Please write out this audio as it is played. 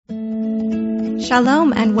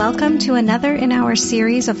Shalom and welcome to another in our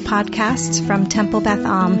series of podcasts from Temple Beth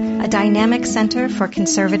Am, a dynamic center for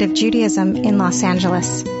conservative Judaism in Los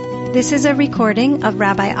Angeles. This is a recording of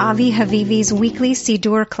Rabbi Avi Havivi's weekly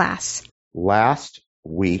Siddur class. Last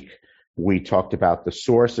week, we talked about the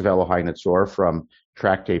source of Elohai Netzor from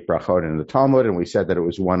Tractate Brachot in the Talmud, and we said that it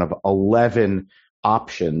was one of 11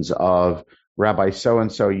 options of Rabbi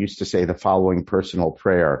so-and-so used to say the following personal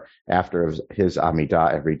prayer after his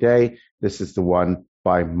Amidah every day. This is the one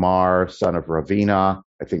by Mar, son of Ravina.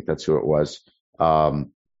 I think that's who it was. A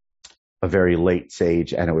very late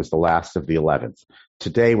sage, and it was the last of the 11th.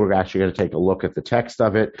 Today, we're actually going to take a look at the text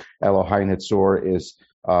of it. Elohai Netzor is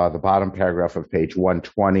the bottom paragraph of page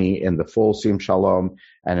 120 in the full Sim Shalom,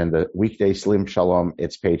 and in the weekday Slim Shalom,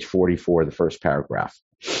 it's page 44, the first paragraph.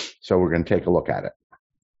 So we're going to take a look at it.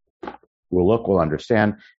 We'll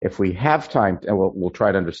understand. If we have time, and we'll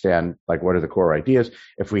try to understand, like, what are the core ideas.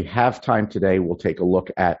 If we have time today, we'll take a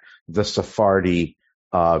look at the Sephardi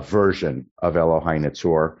version of Elohai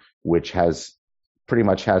Netzor, which pretty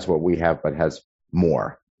much has what we have, but has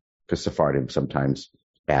more, because Sephardim sometimes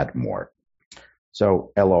add more.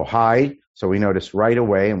 So Elohai, so we noticed right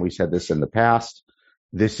away, and we said this in the past,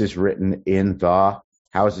 this is written in how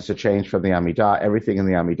is this a change from the Amidah? Everything in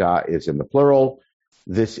the Amidah is in the plural.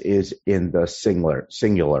 This is in the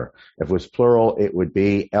singular. If it was plural, it would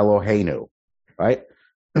be Eloheinu, right?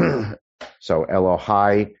 So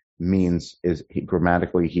Elohai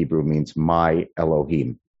grammatically Hebrew means my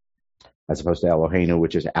Elohim, as opposed to Eloheinu,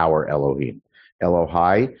 which is our Elohim.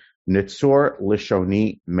 Elohai, Nitzor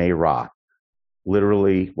Lishoni Meira.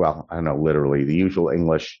 Literally, the usual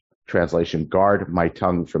English translation, guard my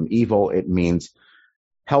tongue from evil. It means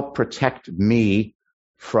help protect me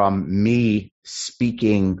from me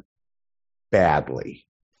speaking badly,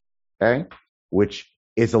 okay? Which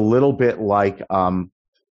is a little bit like,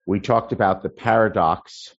 we talked about the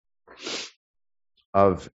paradox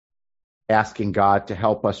of asking God to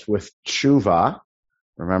help us with tshuva.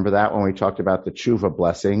 Remember that when we talked about the tshuva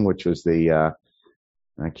blessing, which was I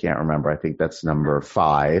can't remember, I think that's number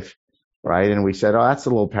 5, right? And we said, that's a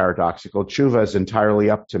little paradoxical. Tshuva is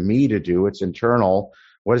entirely up to me to do. It's internal.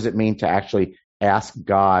 What does it mean to actually ask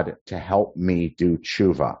God to help me do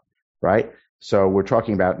tshuva, right? So we're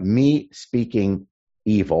talking about me speaking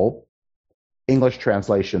evil. English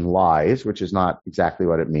translation lies, which is not exactly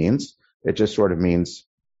what it means. It just sort of means,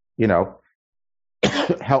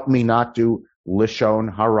 help me not do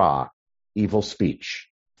lishon hara, evil speech.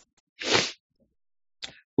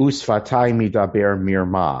 Usfatai midaber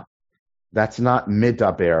mirma. That's not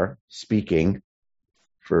midaber, speaking,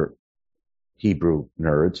 for Hebrew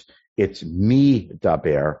nerds. It's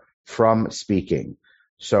midaber, from speaking.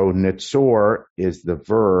 So netzor is the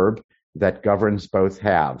verb that governs both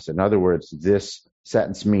halves. In other words, this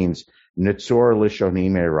sentence means netzor lishoni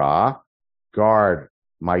meira, guard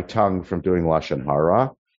my tongue from doing lashon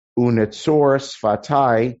hara, unetzor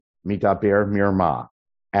sfatai midaber mirma,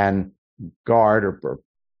 and guard or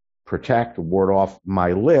protect, ward off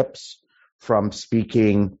my lips from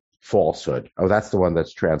speaking falsehood. Oh, that's the one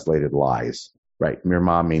that's translated lies, right?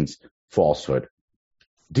 Mirma means falsehood,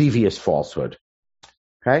 devious falsehood.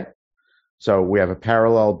 Okay? So we have a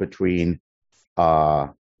parallel between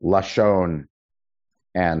lashon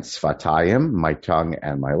and sfatayim, my tongue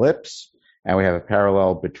and my lips, and we have a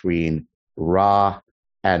parallel between ra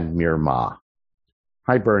and mirma.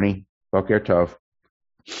 Hi, Bernie. Boker Tov.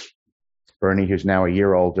 Bernie, who's now a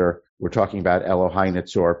year older. We're talking about Elohai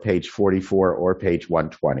Netzor, page 44 or page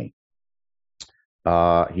 120.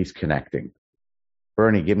 He's connecting.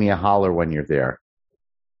 Bernie, give me a holler when you're there.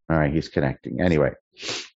 All right, he's connecting. Anyway,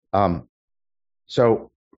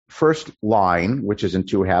 so first line, which is in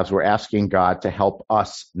 2 halves, we're asking God to help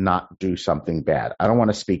us not do something bad. I don't want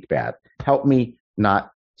to speak bad. Help me not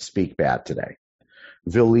speak bad today.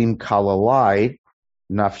 Vilim kalalai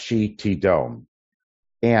nafshi tidom.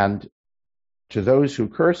 And to those who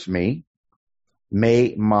curse me,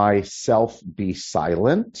 may myself be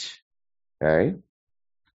silent. Okay.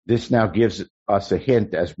 This now gives us a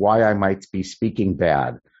hint as why I might be speaking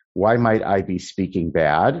bad. Why might I be speaking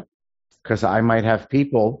bad? Because I might have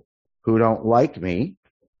people who don't like me,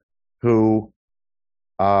 who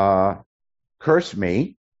curse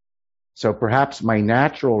me. So perhaps my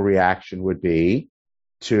natural reaction would be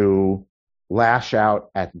to lash out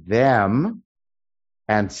at them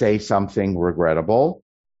and say something regrettable.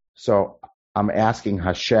 So I'm asking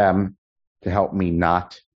Hashem to help me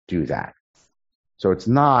not do that. So it's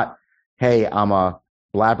not, hey, I'm a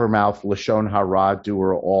blabbermouth lashon hara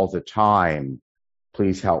doer all the time.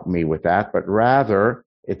 Please help me with that. But rather,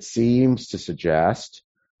 it seems to suggest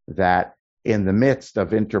that in the midst of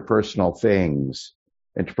interpersonal things,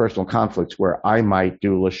 interpersonal conflicts where I might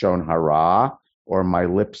do Lashon Hara, or my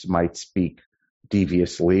lips might speak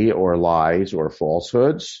deviously or lies or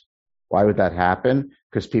falsehoods. Why would that happen?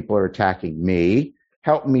 Because people are attacking me.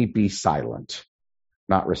 Help me be silent,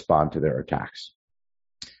 not respond to their attacks.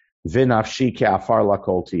 V'nafshi ke'afar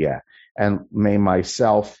lakol tiyeh. And may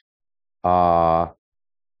myself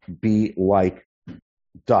be like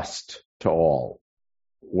dust to all.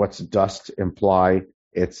 What's dust imply?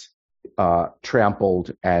 It's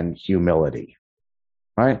trampled and humility.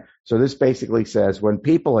 Right? So this basically says, when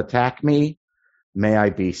people attack me, may I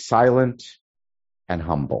be silent and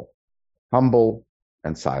humble. Humble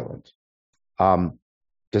and silent.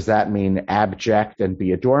 Does that mean abject and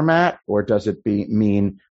be a doormat, or does it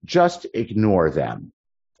mean just ignore them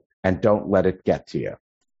and don't let it get to you?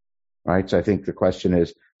 Right? So I think the question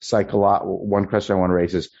is, one question I want to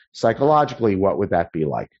raise is, psychologically, what would that be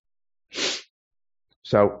like?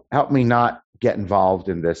 So help me not get involved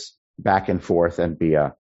in this back and forth and be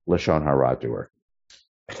a Lashon Hara doer.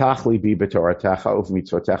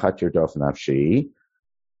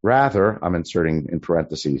 Rather, I'm inserting in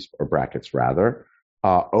parentheses or brackets, rather,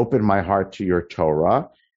 open my heart to your Torah,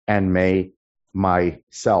 and may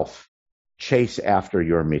myself chase after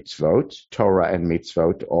your mitzvot. Torah and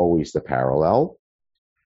mitzvot, always the parallel.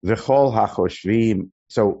 V'chol hachoshvim.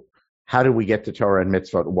 So how do we get to Torah and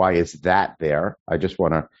mitzvot? Why is that there? I just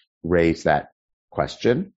want to raise that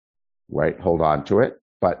question, right? Hold on to it.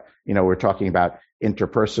 But, we're talking about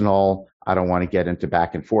interpersonal. I don't want to get into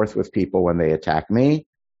back and forth with people when they attack me.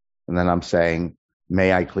 And then I'm saying,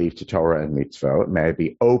 may I cleave to Torah and mitzvot? May I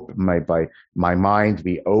be open, my mind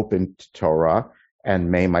be open to Torah,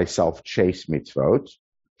 and may myself chase mitzvot.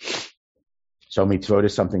 So mitzvot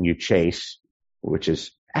is something you chase, which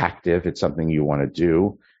is active. It's something you want to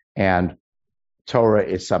do. And Torah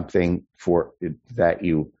is something that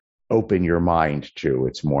you open your mind to.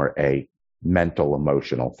 It's more a mental,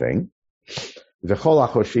 emotional thing. V'chol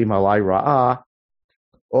hachoshvim alai ra'ah,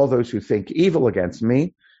 all those who think evil against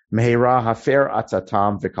me, mehira hafer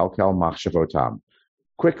atzatam v'kalkel machshavotam.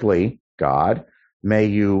 Quickly, God, may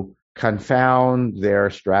you confound their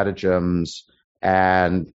stratagems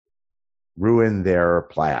and ruin their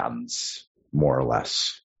plans, more or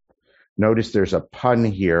less. Notice there's a pun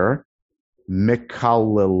here,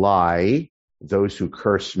 mikalilai, those who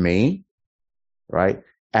curse me, right?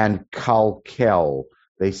 And kalkel,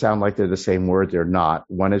 they sound like they're the same word, they're not.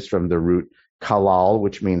 One is from the root kalal,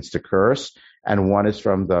 which means to curse, and one is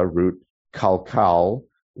from the root kalkal,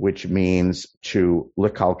 which means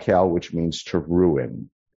likalkel, which means to ruin.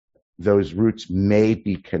 Those roots may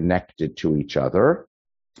be connected to each other,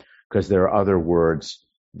 because there are other words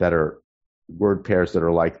that are word pairs that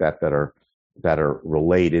are like that are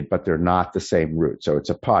related, but they're not the same root. So it's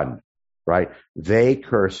a pun, right? They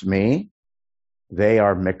curse me. They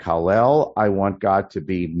are mikalel. I want God to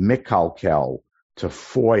be mikalkel, to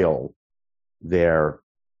foil their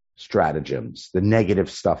stratagems, the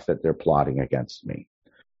negative stuff that they're plotting against me.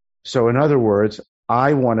 So in other words,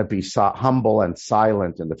 I want to be humble and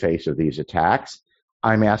silent in the face of these attacks.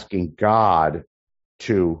 I'm asking God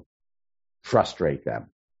to frustrate them.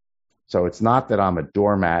 So it's not that I'm a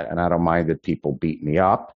doormat and I don't mind that people beat me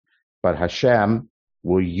up, but Hashem,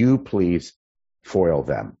 will you please foil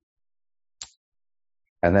them?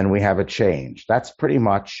 And then we have a change. That's pretty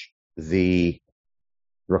much I'm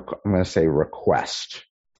going to say request,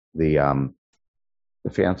 the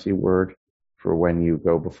fancy word for when you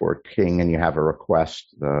go before a king and you have a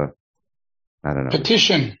request,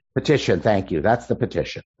 Petition. Petition, thank you. That's the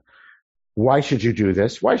petition. Why should you do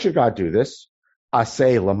this? Why should God do this?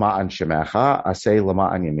 Aseh lema'an shemecha, aseh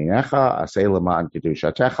lema'an yaminecha, aseh lema'an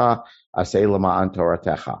kedushatecha, aseh lema'an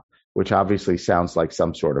toratecha, which obviously sounds like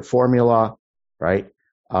some sort of formula, right?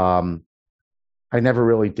 I never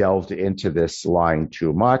really delved into this line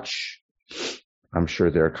too much. I'm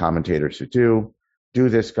sure there are commentators who do. Do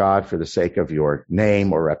this, God, for the sake of your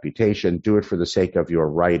name or reputation. Do it for the sake of your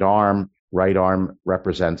right arm. Right arm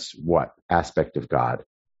represents what aspect of God?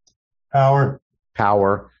 Power.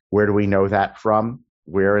 Power. Where do we know that from?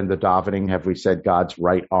 Where in the davening have we said God's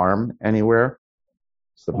right arm anywhere?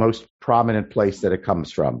 It's the most prominent place that it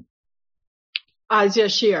comes from. Az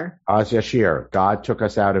Yashir. Az Yashir. God took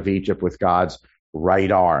us out of Egypt with God's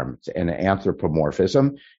right arm. It's an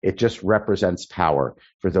anthropomorphism. It just represents power.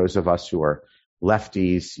 For those of us who are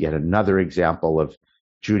lefties, yet another example of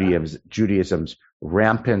Judaism's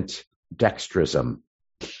rampant dextrism,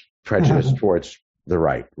 prejudice towards the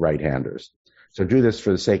right-handers. So do this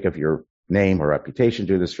for the sake of your name or reputation.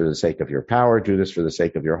 Do this for the sake of your power. Do this for the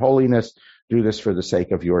sake of your holiness. Do this for the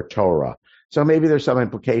sake of your Torah. So maybe there's some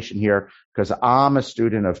implication here because I'm a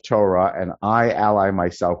student of Torah and I ally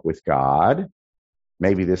myself with God.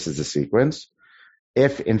 Maybe this is a sequence.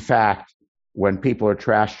 If, in fact, when people are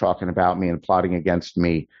trash talking about me and plotting against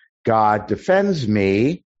me, God defends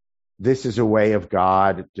me, this is a way of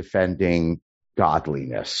God defending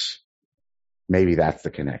godliness. Maybe that's the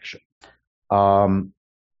connection. Lema'an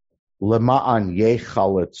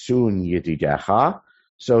yechalatzun yedidecha,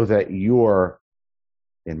 so that your,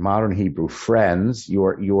 in modern Hebrew, friends,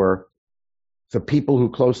 the people who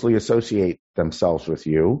closely associate themselves with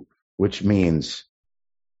you, which means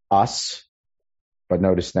us, but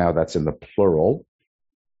notice now that's in the plural,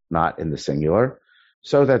 not in the singular,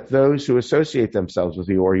 so that those who associate themselves with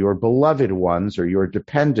you, or your beloved ones, or your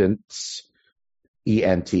dependents,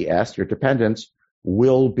 E-N-T-S, your dependents,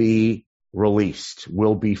 will be released,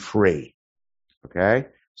 will be free. Okay?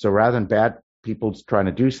 So rather than bad people trying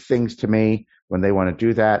to do things to me, when they want to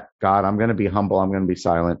do that, God, I'm going to be humble, I'm going to be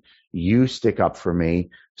silent. You stick up for me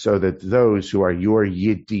so that those who are your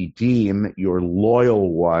yedidim, your loyal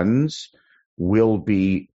ones, will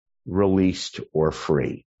be released or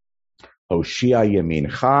free. Hoshia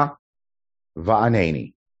yamincha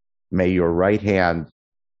va'aneni. May your right hand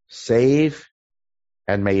save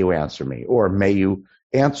and may you answer me. Or may you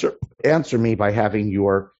answer me by having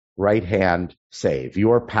your right hand save,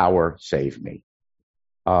 your power save me.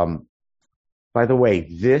 By the way,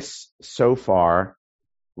 this so far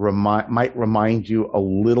might remind you a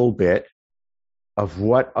little bit of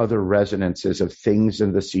what other resonances of things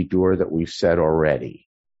in the Siddur that we've said already.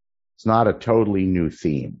 It's not a totally new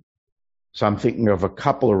theme. So I'm thinking of a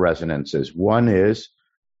couple of resonances. One is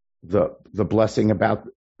the blessing about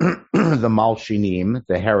the Malshinim,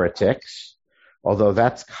 the heretics, although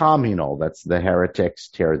that's communal, that's the heretics,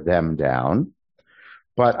 tear them down.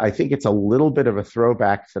 But I think it's a little bit of a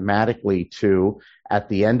throwback thematically to at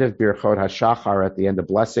the end of Birchot HaShachar, at the end of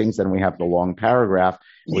blessings, then we have the long paragraph.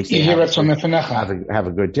 We say, have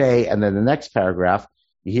a good day. And then the next paragraph,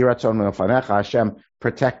 Hashem,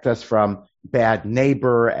 protect us from bad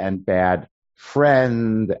neighbor and bad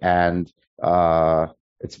friend. And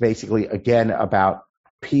it's basically, again, about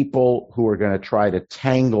people who are going to try to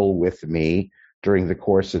tangle with me during the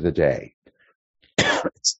course of the day.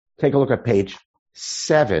 Take a look at page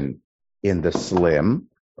 7 in the Slim.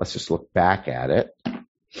 Let's just look back at it,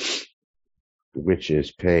 which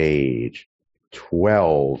is page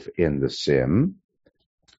 12 in the Sim.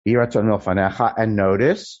 And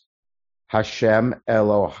notice, Hashem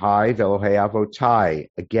Elohai Velohei Avotai.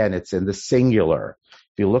 Again, it's in the singular.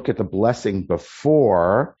 If you look at the blessing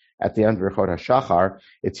before, at the end of Birchot HaShachar,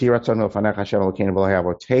 it's Yiratzon Milfanech Hashem Elokeinu Velohei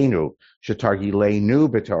Avotenu Shetargileinu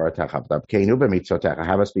b'Toratecha V'Tabkeinu b'Mitzotecha.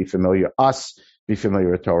 Have us be familiar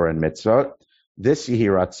with Torah and Mitzvot. This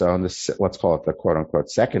Yiratzon, let's call it the quote-unquote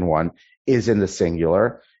second one, is in the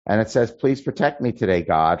singular, and it says, please protect me today,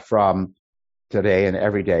 God, from today and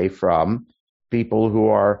every day from people who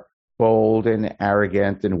are bold and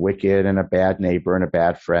arrogant and wicked and a bad neighbor and a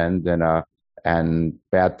bad friend and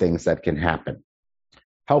bad things that can happen.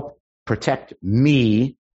 Help protect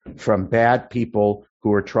me from bad people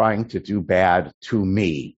who are trying to do bad to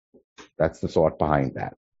me. That's the thought behind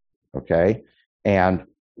that. Okay? And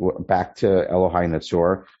back to Elohai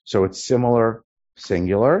Netzor. So it's similar,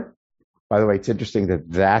 singular. By the way, it's interesting that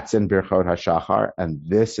that's in Birchot HaShachar, and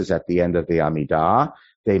this is at the end of the Amidah.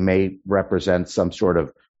 They may represent some sort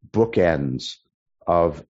of bookends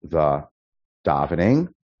of the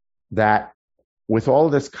davening that with all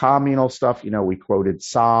this communal stuff, we quoted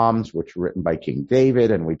Psalms, which were written by King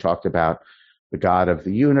David, and we talked about the God of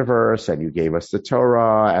the universe, and you gave us the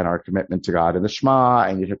Torah and our commitment to God in the Shema,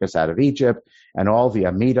 and you took us out of Egypt, and all the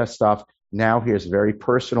Amidah stuff. Now here's a very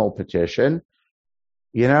personal petition.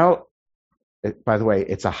 By the way,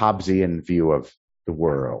 it's a Hobbesian view of the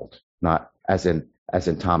world, not as in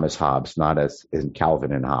Thomas Hobbes, not as in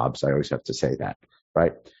Calvin and Hobbes. I always have to say that,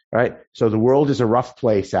 right? Right. So the world is a rough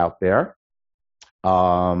place out there.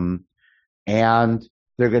 And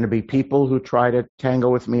there are going to be people who try to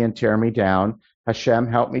tangle with me and tear me down. Hashem,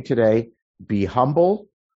 help me today be humble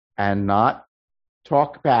and not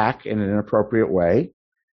talk back in an inappropriate way.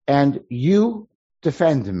 And you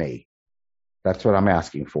defend me. That's what I'm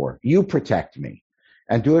asking for. You protect me.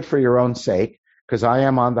 And do it for your own sake, because I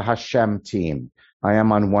am on the Hashem team. I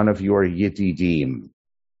am on one of your Yedidim.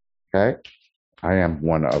 Okay? I am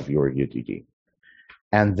one of your Yedidim.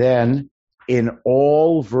 And then in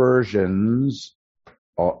all versions,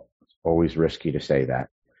 always risky to say that,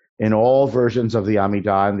 in all versions of the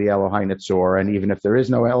Amidah and the Elohai Netzor, and even if there is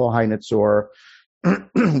no Elohai Netzor,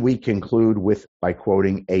 we conclude by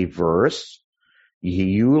quoting a verse.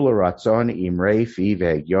 Yiyu l'ratzon imrei fi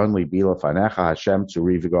ve'hegyon libi lefanecha Hashem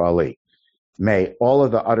tzuri v'go'ali. May all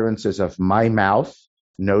of the utterances of my mouth,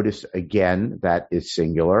 notice again that is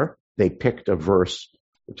singular. They picked a verse,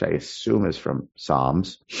 which I assume is from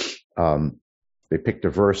Psalms. They picked a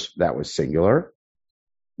verse that was singular.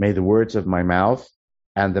 May the words of my mouth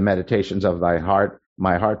and the meditations of my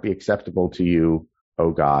heart be acceptable to you,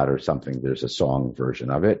 O God, or something. There's a song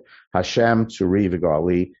version of it. Hashem tzuri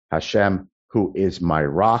v'go'ali, Hashem, who is my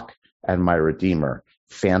rock and my redeemer.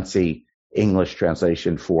 Fancy English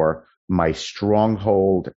translation for my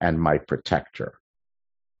stronghold and my protector.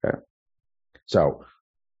 Okay. So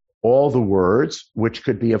all the words, which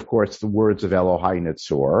could be, of course, the words of Elohai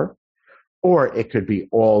Netzor, or it could be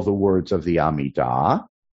all the words of the Amidah,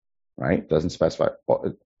 right? Doesn't specify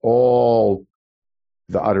all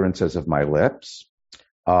the utterances of my lips.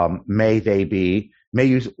 May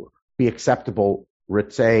you be acceptable.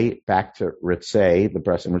 Ritzei, back to Ritzei, the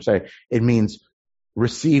blessing Ritzei, it means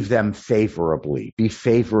receive them favorably, be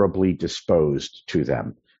favorably disposed to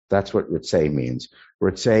them. That's what Ritzei means.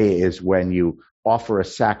 Ritzei is when you offer a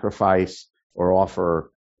sacrifice or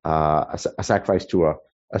offer a sacrifice to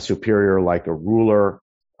a superior like a ruler.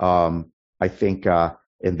 I think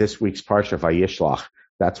in this week's Parsha Vayishlach,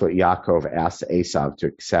 that's what Yaakov asked Esav to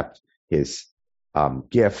accept his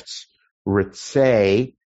gifts.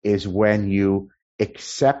 Ritzei is when you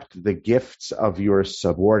accept the gifts of your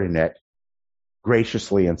subordinate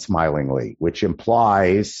graciously and smilingly, which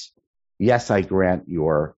implies, yes, I grant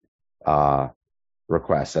your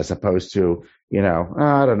request, as opposed to, I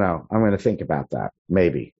don't know, I'm going to think about that,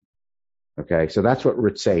 maybe. Okay, so that's what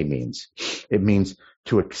Ritzei means. It means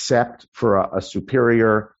to accept for a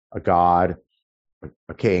superior, a god,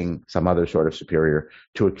 a king, some other sort of superior,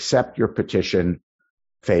 to accept your petition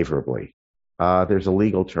favorably. There's a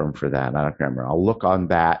legal term for that. I don't remember. I'll look on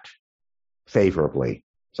that favorably,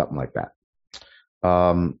 something like that.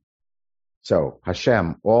 So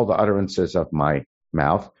Hashem, all the utterances of my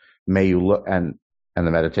mouth, may you look, and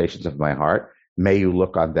the meditations of my heart, may you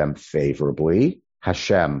look on them favorably.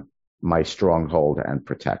 Hashem, my stronghold and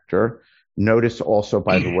protector. Notice also,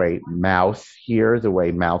 by the way, mouth here, the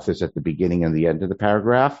way mouth is at the beginning and the end of the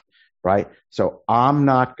paragraph, right? So I'm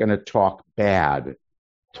not going to talk bad,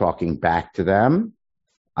 talking back to them.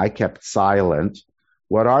 I kept silent.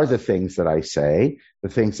 What are the things that I say? The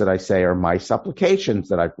things that I say are my supplications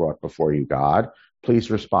that I brought before you, God. Please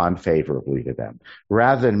respond favorably to them.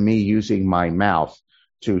 Rather than me using my mouth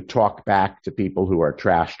to talk back to people who are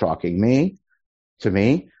trash talking to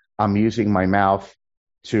me, I'm using my mouth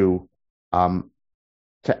to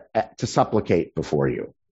supplicate before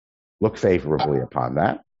you. Look favorably upon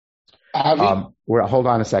that. Hold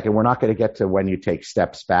on a second. We're not going to get to when you take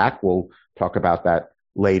steps back. We'll talk about that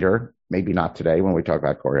later, maybe not today when we talk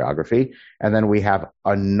about choreography. And then we have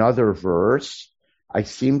another verse. I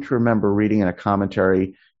seem to remember reading in a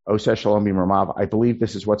commentary, Oseh Shalom B'Mamav, I believe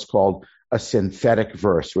this is what's called a synthetic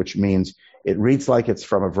verse, which means it reads like it's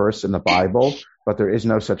from a verse in the Bible, but there is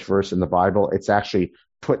no such verse in the Bible. It's actually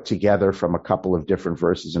put together from a couple of different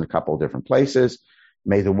verses in a couple of different places.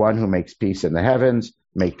 May the one who makes peace in the heavens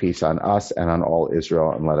make peace on us and on all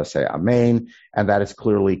Israel, and let us say Amen. And that is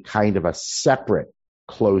clearly kind of a separate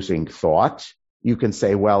closing thought. You can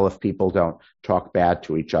say, well, if people don't talk bad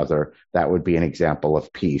to each other, that would be an example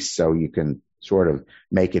of peace. So you can sort of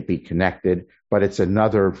make it be connected, but it's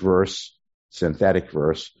another verse, synthetic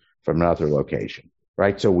verse from another location,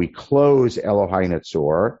 right? So we close Elohai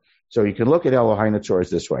Netzor. So you can look at Elohai Netzor as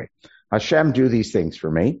this way. Hashem, do these things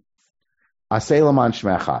for me. Aseh l'man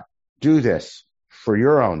shmecha, do this for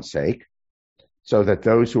your own sake, so that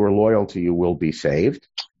those who are loyal to you will be saved.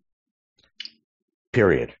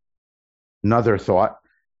 Period. Another thought,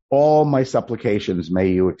 all my supplications, may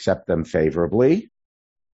you accept them favorably.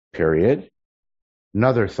 Period.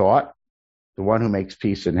 Another thought, the one who makes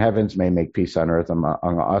peace in heavens may make peace on earth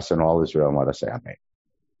among us and all Israel, and let us say Amen.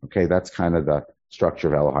 Okay, that's kind of the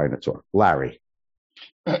structure of Elohai Netzor. Larry.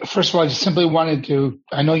 First of all, I just simply wanted to,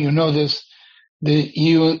 I know you know this, the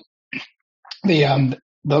Yiyul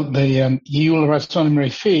Ratzon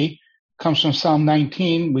Refi comes from Psalm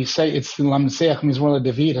 19. We say it's the Lamseach Mizmor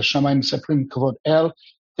David, Hashamayim Saprim Kavod El,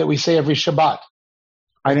 that we say every Shabbat.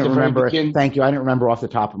 I didn't remember. Thank you. I didn't remember off the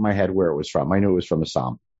top of my head where it was from. I knew it was from a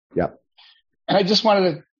Psalm. Yep. And I just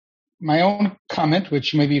wanted my own comment,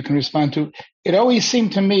 which maybe you can respond to. It always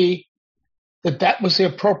seemed to me that was the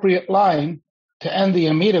appropriate line to end the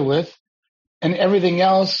Amida with, and everything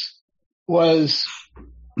else was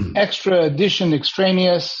extra addition,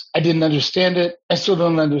 extraneous. I didn't understand it. I still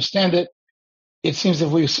don't understand it. It seems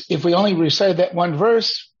if we only recite that one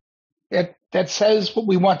verse, that says what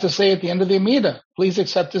we want to say at the end of the Amidah. Please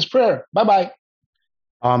accept this prayer. Bye-bye.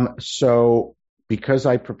 So because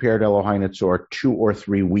I prepared Elohai Netzor 2 or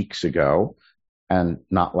 3 weeks ago and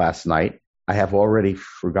not last night, I have already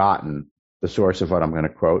forgotten the source of what I'm going to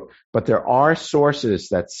quote. But there are sources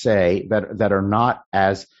that say that are not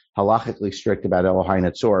as halachically strict about Elohai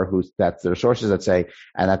Netzor, that there are sources that say,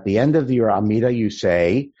 and at the end of your Amidah you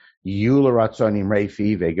say, Yu l'ratzonim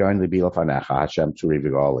reifi ve'goin libi lefanecha Hashem tzuri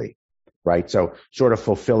v'gali. Right? So sort of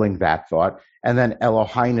fulfilling that thought. And then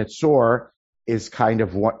Elohai Netzor is kind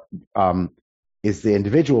of what is the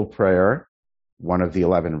individual prayer, one of the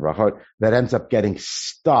 11 brachot, that ends up getting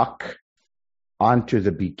stuck onto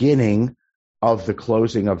the beginning of the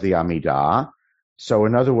closing of the Amidah. So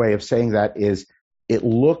another way of saying that is it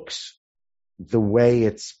looks the way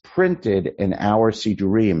it's printed in our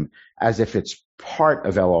Sidurim as if it's part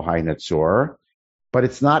of Elohai Netzor, but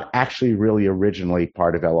it's not actually really originally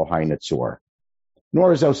part of Elohai Netzor.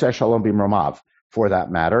 Nor is Oseh Shalom B'Mromav, for that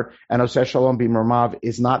matter. And Oseh Shalom B'Mromav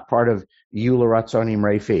is not part of Yu l'ratzonim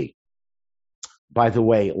reifi. By the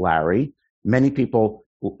way, Larry, many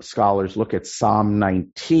scholars look at Psalm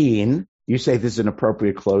 19. You say this is an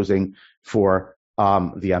appropriate closing for the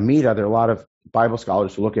Amidah. There are a lot of Bible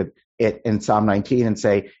scholars who look at it in Psalm 19 and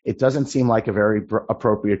say it doesn't seem like a very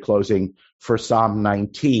appropriate closing for Psalm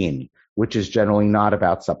 19, which is generally not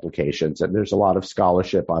about supplications. And there's a lot of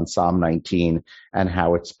scholarship on Psalm 19 and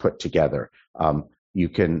how it's put together. You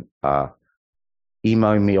can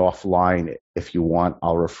email me offline if you want.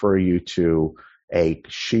 I'll refer you to a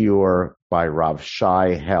shiur by Rav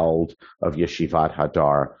Shai Held of Yeshivat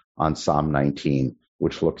Hadar on Psalm 19,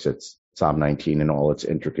 which looks at Psalm 19 and all its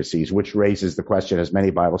intricacies, which raises the question, as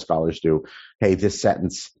many Bible scholars do, hey, this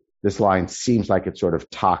line seems like it's sort of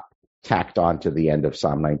tacked on to the end of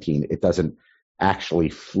Psalm 19. It doesn't actually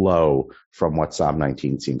flow from what Psalm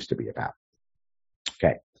 19 seems to be about.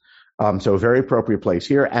 Okay. So a very appropriate place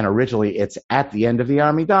here. And originally it's at the end of the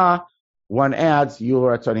Amidah. One adds, and then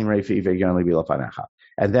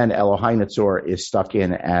Elohai Netzor is stuck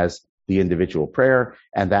in as the individual prayer,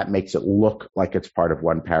 and that makes it look like it's part of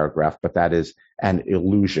one paragraph, but that is an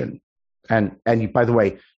illusion. And by the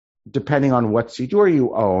way, depending on what Sidur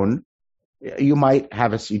you own, you might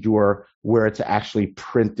have a Sidur where it's actually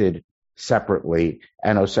printed separately,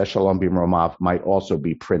 and Oseh Shalom B'Mromav might also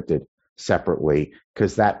be printed separately,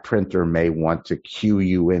 because that printer may want to cue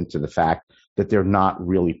you into the fact that they're not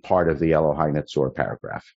really part of the Elohai Netzor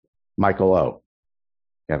paragraph. Michael O.,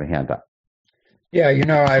 you have a hand up. Yeah,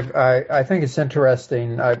 I think it's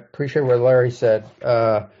interesting. I appreciate what Larry said.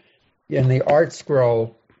 In the Art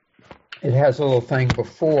Scroll, it has a little thing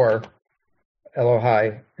before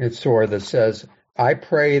Elohai Netzor that says, I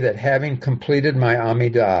pray that having completed my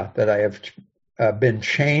Amidah, that I have been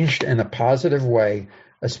changed in a positive way,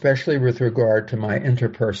 especially with regard to my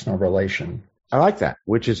interpersonal relation. I like that,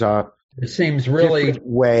 which is it seems really different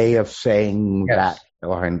way of saying yes. that.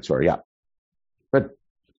 Elohai Netzor, yeah.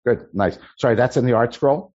 Good, nice. Sorry, that's in the Art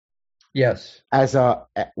Scroll? Yes.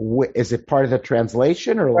 Is it part of the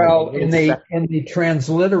translation or? Well, in the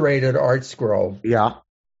transliterated Art Scroll, yeah,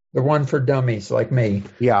 the one for dummies like me,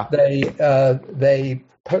 yeah, they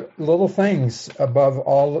put little things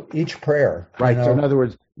above each prayer. Right. So in other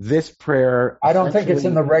words, this prayer. I don't think it's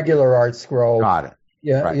in the regular Art Scroll. Got it.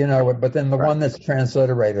 Yeah, right. But then the one that's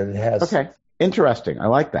transliterated, it has. Okay, interesting. I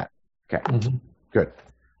like that. Okay, Good.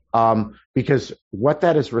 Because what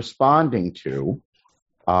that is responding to,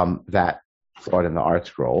 that thought in the Art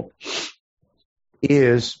Scroll,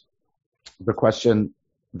 is the question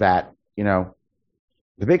that, the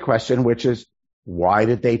big question, which is, why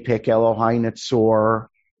did they pick Elohai Netzor?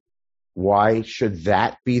 Why should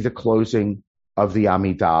that be the closing of the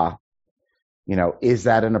Amidah? Is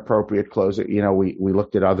that an appropriate closing? We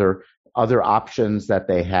looked at other options that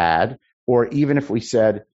they had, or even if we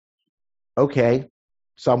said, okay,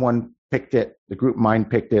 someone picked it, the group mind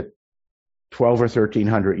picked it 12 or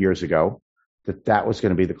 1300 years ago, that was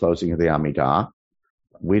going to be the closing of the Amidah.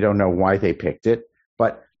 We don't know why they picked it,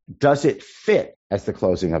 but does it fit as the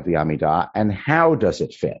closing of the Amidah, and how does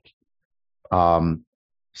it fit?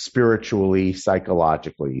 Spiritually,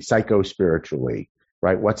 psychologically, psycho-spiritually,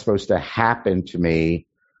 right? What's supposed to happen to me?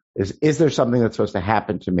 Is there something that's supposed to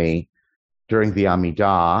happen to me during the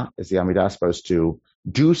Amidah? Is the Amidah supposed to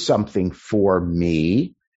do something for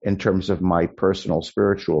me in terms of my personal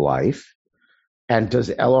spiritual life? And does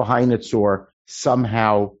Elohai Netzor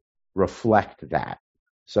somehow reflect that?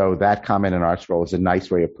 So that comment in Art Scroll is a nice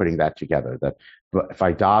way of putting that together, that if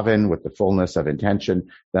I daven with the fullness of intention,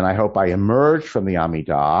 then I hope I emerge from the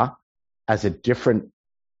Amidah as a different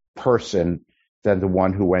person than the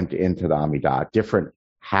one who went into the Amidah, different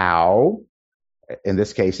how. In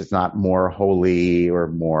this case, it's not more holy or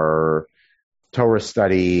more Torah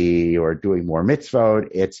study or doing more mitzvot.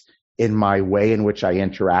 It's in my way in which I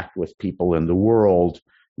interact with people in the world.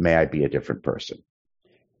 May I be a different person?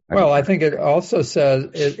 Well, I think it also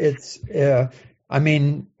says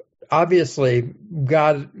obviously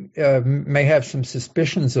God may have some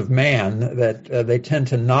suspicions of man that they tend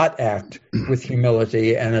to not act with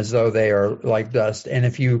humility and as though they are like dust. And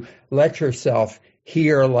if you let yourself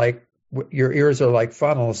hear like your ears are like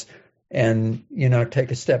funnels and,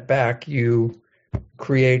 take a step back, you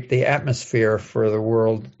create the atmosphere for the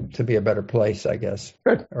world to be a better place, I guess.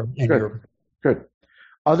 Good. Good.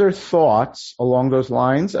 Other thoughts along those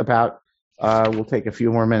lines about, we'll take a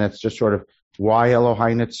few more minutes, just sort of why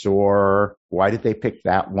Elohai Netzor? Why did they pick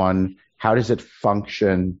that one? How does it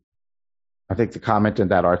function? I think the comment in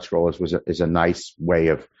that art scroll is a nice way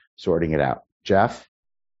of sorting it out. Jeff?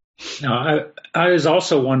 No, I was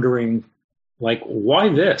also wondering, why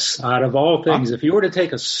this? Out of all things, if you were to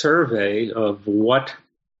take a survey of what,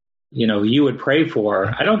 you would pray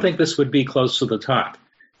for, I don't think this would be close to the top.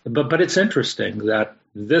 But it's interesting that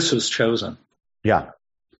this was chosen. Yeah.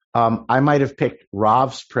 I might have picked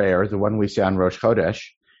Rav's prayer, the one we say on Rosh Chodesh.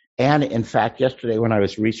 And in fact, yesterday when I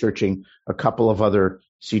was researching a couple of other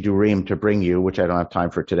Sidurim to bring you, which I don't have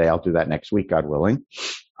time for today, I'll do that next week, God willing.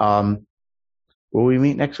 Will we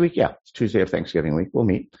meet next week? Yeah, it's Tuesday of Thanksgiving week. We'll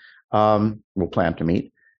meet. We'll plan to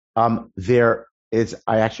meet. I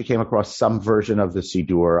actually came across some version of the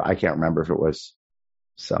Sidur. I can't remember if it was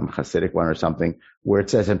some Hasidic one or something, where it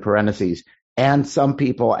says in parentheses, and some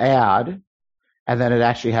people add, and then it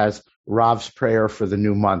actually has Rav's prayer for the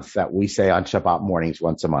new month that we say on Shabbat mornings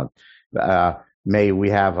once a month. May we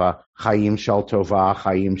have a Chaim Shel Tova,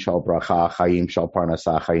 Chaim Shel Bracha, Chaim Shel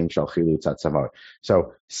Parnasah, Chaim Shel Chilutz Atzamot.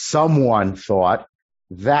 So someone thought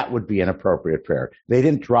that would be an appropriate prayer. They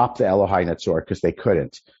didn't drop the Elohai Netzor because they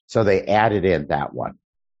couldn't. So they added in that one.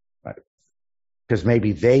 Right? Because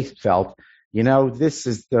maybe they felt, this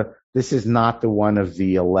is not the one of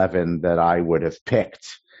the 11 that I would have picked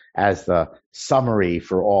as the summary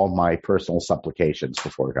for all my personal supplications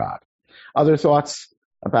before God. Other thoughts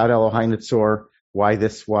about Elohai Netzor? Why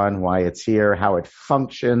this one? Why it's here? How it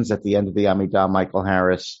functions at the end of the Amidah? Michael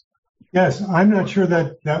Harris. Yes, I'm not sure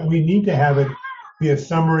that we need to have it be a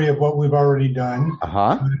summary of what we've already done.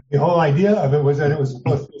 The whole idea of it was that it was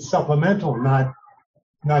supposed to be supplemental, not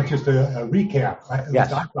just a recap.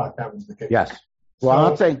 Yes. I thought that was the case. Yes.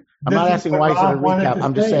 Well, I'm not asking why is it a recap.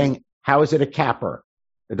 I'm just saying, how is it a capper?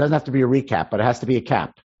 It doesn't have to be a recap, but it has to be a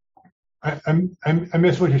cap. I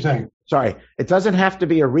miss what you're saying. Sorry. It doesn't have to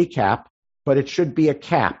be a recap, but it should be a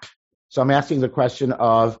cap. So I'm asking the question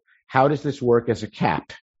of, how does this work as a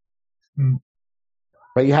cap?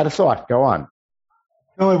 But you had a thought. Go on.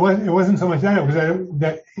 No, it wasn't so much that. It was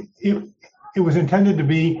that it was intended to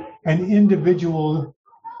be an individual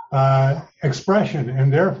expression,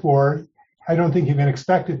 and therefore I don't think you can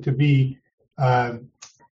expect it to be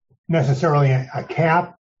necessarily a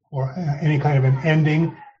cap or any kind of an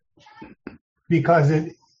ending, because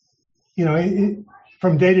it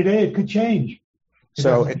from day to day it could change.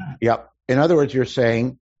 In other words, you're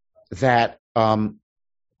saying that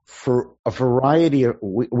for a variety of,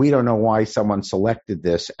 we don't know why someone selected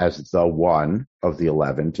this as the one of the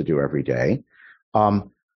 11 to do every day.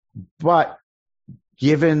 But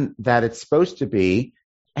given that it's supposed to be,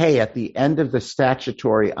 hey, at the end of the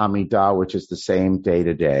statutory Amidah, which is the same day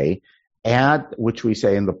to day, add, which we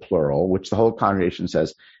say in the plural, which the whole congregation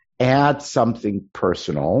says, add something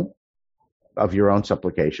personal of your own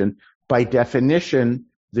supplication. By definition,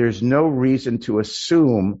 there's no reason to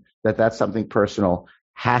assume that something personal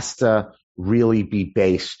has to really be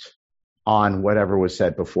based on whatever was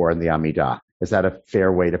said before in the Amidah. Is that a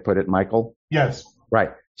fair way to put it, Michael? Yes.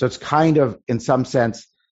 Right. So it's kind of, in some sense,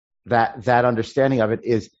 that understanding of it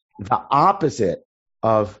is the opposite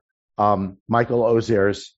of Michael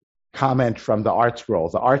Ozer's comment from the Art Scroll.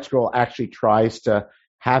 The Art Scroll actually tries to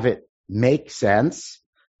have it make sense.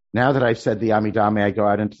 Now that I've said the Amidah, may I go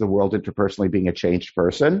out into the world interpersonally being a changed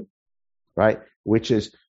person, right? Which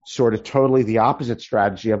is sort of totally the opposite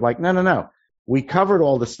strategy of no. We covered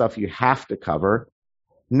all the stuff you have to cover.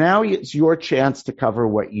 Now it's your chance to cover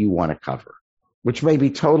what you want to cover, which may be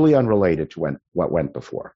totally unrelated to what went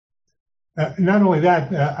before. Not only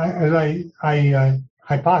that, as I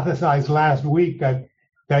hypothesized last week that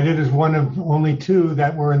it is one of only two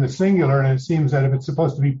that were in the singular, and it seems that if it's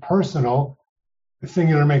supposed to be personal, the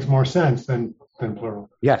singular makes more sense than plural.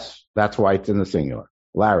 Yes, that's why it's in the singular.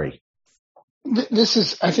 Larry. This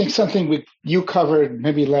is, I think, something you covered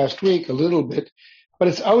maybe last week a little bit, but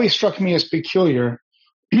it's always struck me as peculiar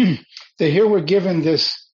here we're given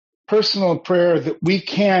this personal prayer that we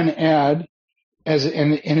can add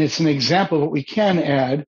and it's an example of what we can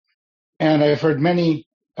add. And I've heard many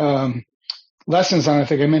lessons on it. I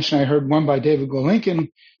think I mentioned I heard one by David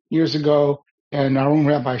Golinkin years ago, and our own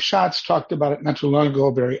Rabbi Schatz talked about it not too long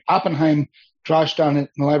ago. Barry Oppenheim drashed on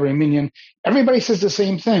it in the Library Minyan. Everybody says the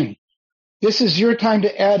same thing. This is your time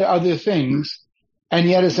to add other things. And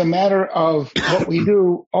yet, as a matter of what we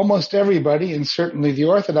do, almost everybody, and certainly the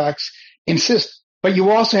Orthodox, insist, but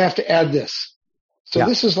you also have to add this. So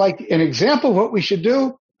This is like an example of what we should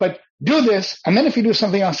do, but do this, and then if you do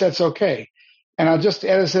something else, that's okay. And I'll just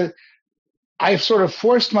add as I've sort of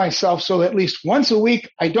forced myself so that at least once a week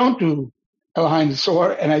I don't do Elohai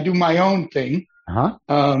Netzor and I do my own thing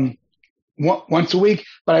once a week.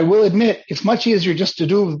 But I will admit it's much easier just to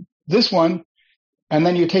do this one, and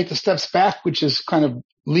then you take the steps back, which is kind of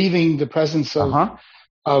leaving the presence of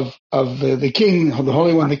the King, of the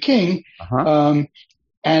Holy One, the King.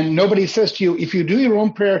 And nobody says to you, if you do your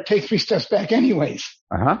own prayer, take 3 steps back anyways.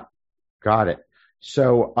 Got it.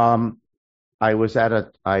 So, I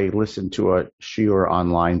listened to a shiur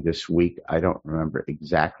online this week. I don't remember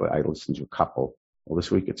exactly. I listened to a couple. Well,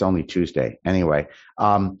 this week it's only Tuesday. Anyway,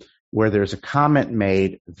 where there's a comment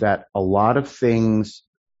made that a lot of things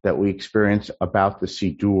that we experience about the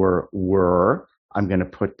Siddur were, I'm going to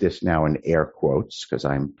put this now in air quotes because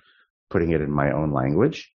I'm putting it in my own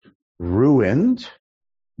language, ruined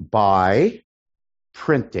by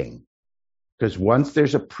printing. Because once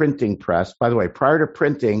there's a printing press, by the way, prior to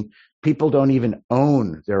printing, people don't even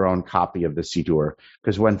own their own copy of the Siddur.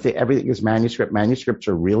 Because when everything is manuscript, manuscripts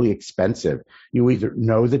are really expensive. You either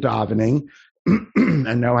know the davening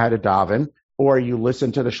and know how to daven, or you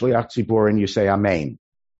listen to the Shliach Tzibur and you say Amen.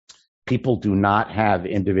 People do not have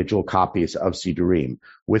individual copies of Siddurim,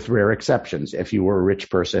 with rare exceptions, if you were a rich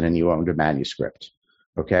person and you owned a manuscript.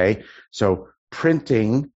 Okay? So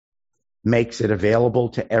printing makes it available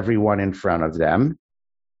to everyone in front of them,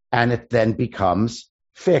 and it then becomes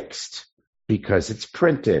fixed because it's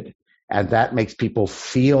printed. And that makes people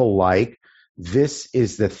feel like this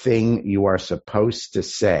is the thing you are supposed to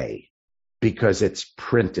say because it's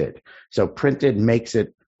printed. So printed makes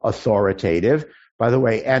it authoritative. By the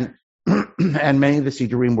way, and many of the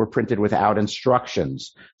Siddurim were printed without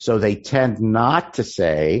instructions. So they tend not to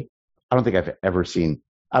say, I don't think I've ever seen,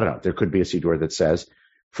 I don't know, there could be a Siddur that says,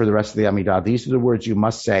 for the rest of the Amidah, these are the words you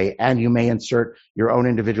must say, and you may insert your own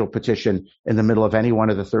individual petition in the middle of any one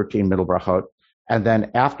of the 13 middle brachot. And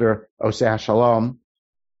then after Oseh HaShalom,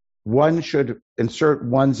 one should insert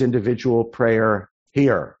one's individual prayer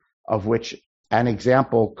here, of which an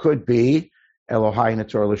example could be Elohai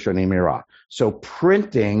Netzor L'Shoni Mirah. So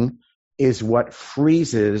printing is what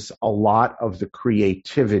freezes a lot of the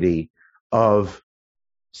creativity of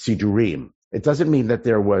Siddurim. It doesn't mean that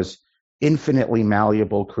there was infinitely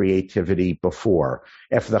malleable creativity before.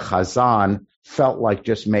 If the Chazan felt like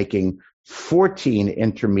just making 14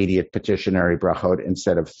 intermediate petitionary brachot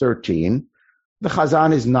instead of 13, the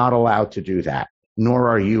Chazan is not allowed to do that, nor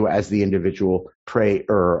are you as the individual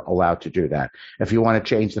prayer allowed to do that. If you want to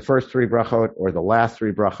change the first 3 brachot or the last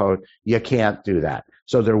 3 brachot, you can't do that.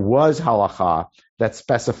 So there was halacha that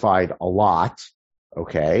specified a lot,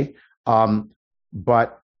 okay,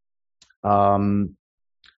 but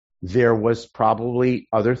there was probably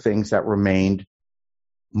other things that remained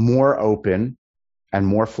more open and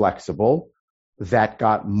more flexible that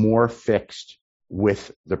got more fixed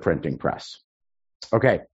with the printing press.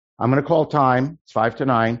 Okay, I'm going to call time. It's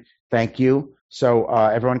 8:55. Thank you. So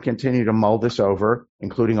everyone continue to mull this over,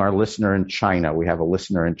 including our listener in China. We have a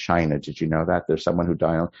listener in China. Did you know that? There's someone who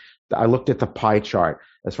died. I looked at the pie chart.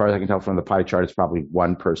 As far as I can tell from the pie chart, it's probably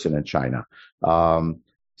one person in China.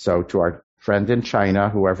 So to our friend in China,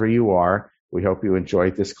 whoever you are, we hope you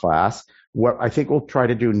enjoyed this class. What I think we'll try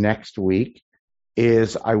to do next week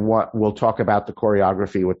is we'll talk about the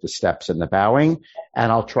choreography with the steps and the bowing,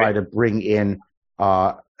 and I'll try to bring in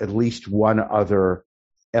at least one other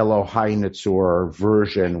Elohai Netzor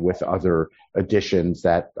version with other additions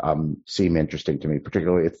that seem interesting to me.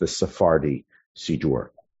 Particularly, it's the Sephardi Siddur.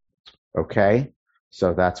 Okay?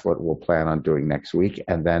 So that's what we'll plan on doing next week.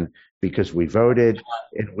 And then because we voted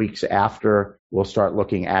in weeks after, we'll start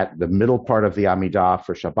looking at the middle part of the Amidah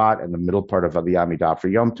for Shabbat and the middle part of the Amidah for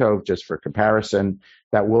Yom Tov, just for comparison.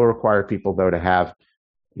 That will require people, though, to have,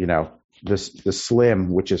 the slim,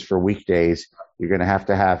 which is for weekdays. You're going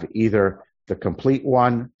to have either the complete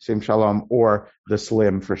one, Sim Shalom, or the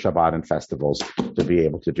slim for Shabbat and festivals to be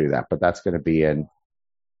able to do that. But that's going to be I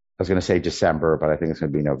was going to say December, but I think it's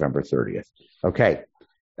going to be November 30th. Okay.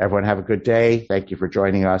 Everyone have a good day. Thank you for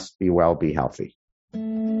joining us. Be well, be healthy.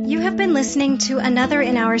 You have been listening to another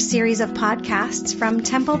in our series of podcasts from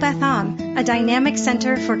Temple Beth Am, a dynamic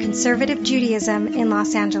center for conservative Judaism in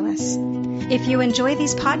Los Angeles. If you enjoy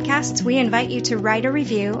these podcasts, we invite you to write a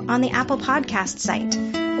review on the Apple Podcast site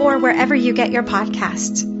or wherever you get your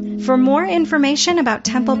podcasts. For more information about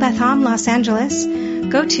Temple Beth Am Los Angeles,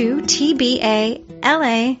 go to tbala.org.